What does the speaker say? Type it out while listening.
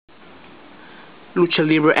Lucha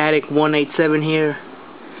Libre Addict 187 here,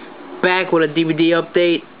 back with a DVD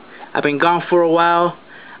update. I've been gone for a while.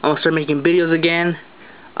 I'm gonna start making videos again.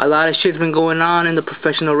 A lot of shit's been going on in the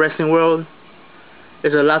professional wrestling world.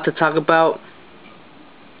 There's a lot to talk about.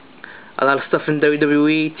 A lot of stuff in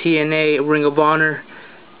WWE, TNA, Ring of Honor,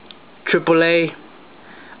 AAA.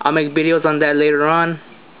 I'll make videos on that later on.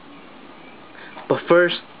 But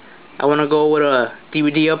first, I want to go with a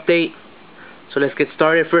DVD update. So let's get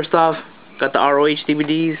started. First off, got the ROH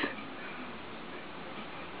DVDs.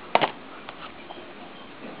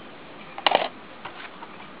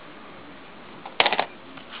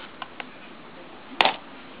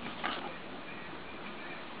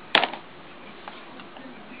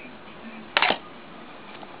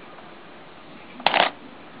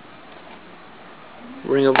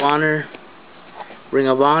 Ring of Honor, Ring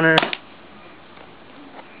of Honor,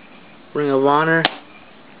 Ring of Honor,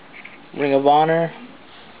 Ring of Honor.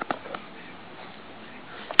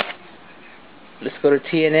 Let's go to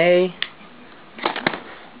TNA.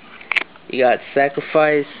 You got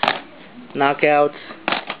Sacrifice, Knockouts,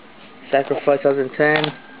 Sacrifice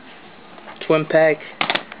 2010, Twin Pack,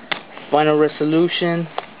 Final Resolution,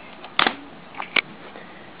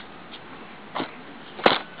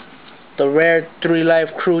 the rare 3 Live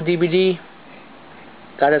Crew DVD.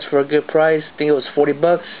 Got us for a good price. I think it was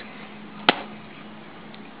 $40.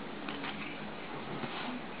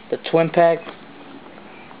 The Twin Pack.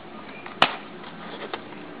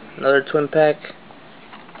 Another Twin Pack.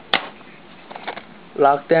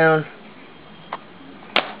 Lockdown.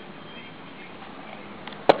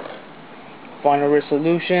 Final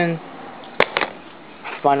Resolution.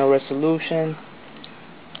 Final Resolution.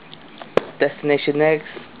 Destination X.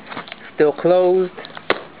 Still closed.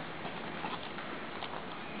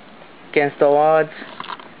 Against All Odds.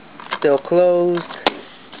 Still closed.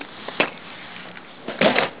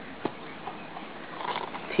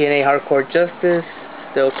 TNA Hardcore Justice.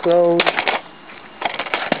 Still closed.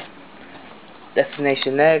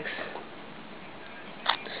 Destination X.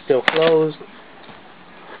 Still closed.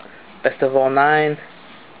 Best of All 9.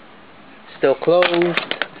 Still closed.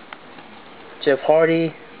 Jeff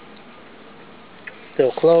Hardy.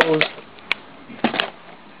 Still closed.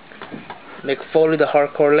 Mick Foley, the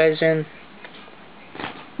Hardcore Legend.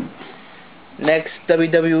 Next,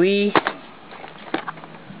 WWE.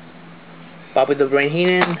 Bobby the Brain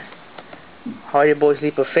Heenan. Hardy Boys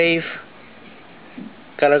Leap of Faith.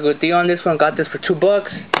 Got a good deal on this one. Got this for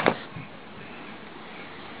 $2.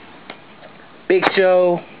 Big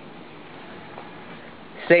Show.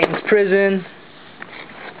 Satan's Prison.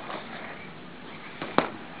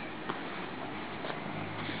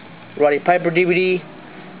 Roddy Piper DVD.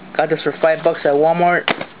 Got this for $5 at Walmart.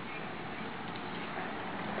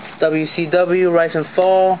 WCW Rise and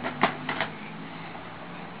Fall.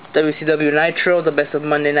 WCW Nitro, the best of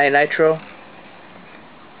Monday Night Nitro.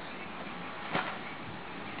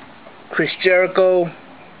 Chris Jericho.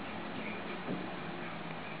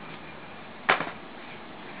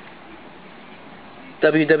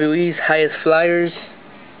 WWE's Highest Flyers.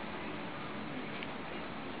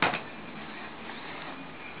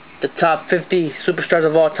 The top 50 superstars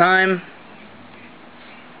of all time.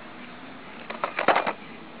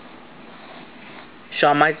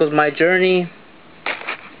 Shawn Michaels' My Journey.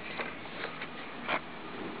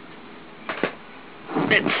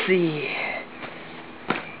 Let's see.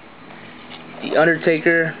 The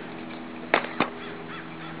Undertaker.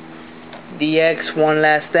 DX One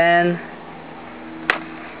Last Stand.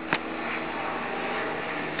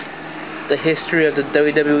 The history of the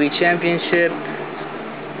WWE Championship.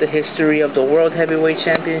 The history of the World Heavyweight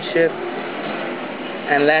Championship,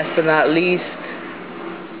 and last but not least,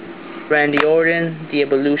 Randy Orton, The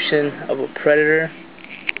Evolution of a Predator.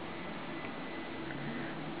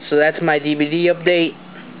 So that's my DVD update.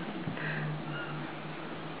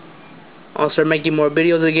 I'll start making more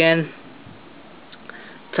videos again.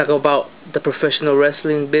 Talk about the professional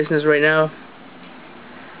wrestling business right now.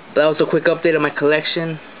 But that was a quick update of my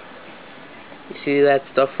collection. You see that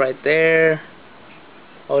stuff right there.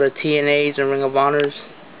 All the TNAs and Ring of Honors.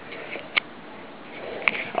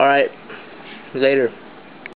 Alright, later.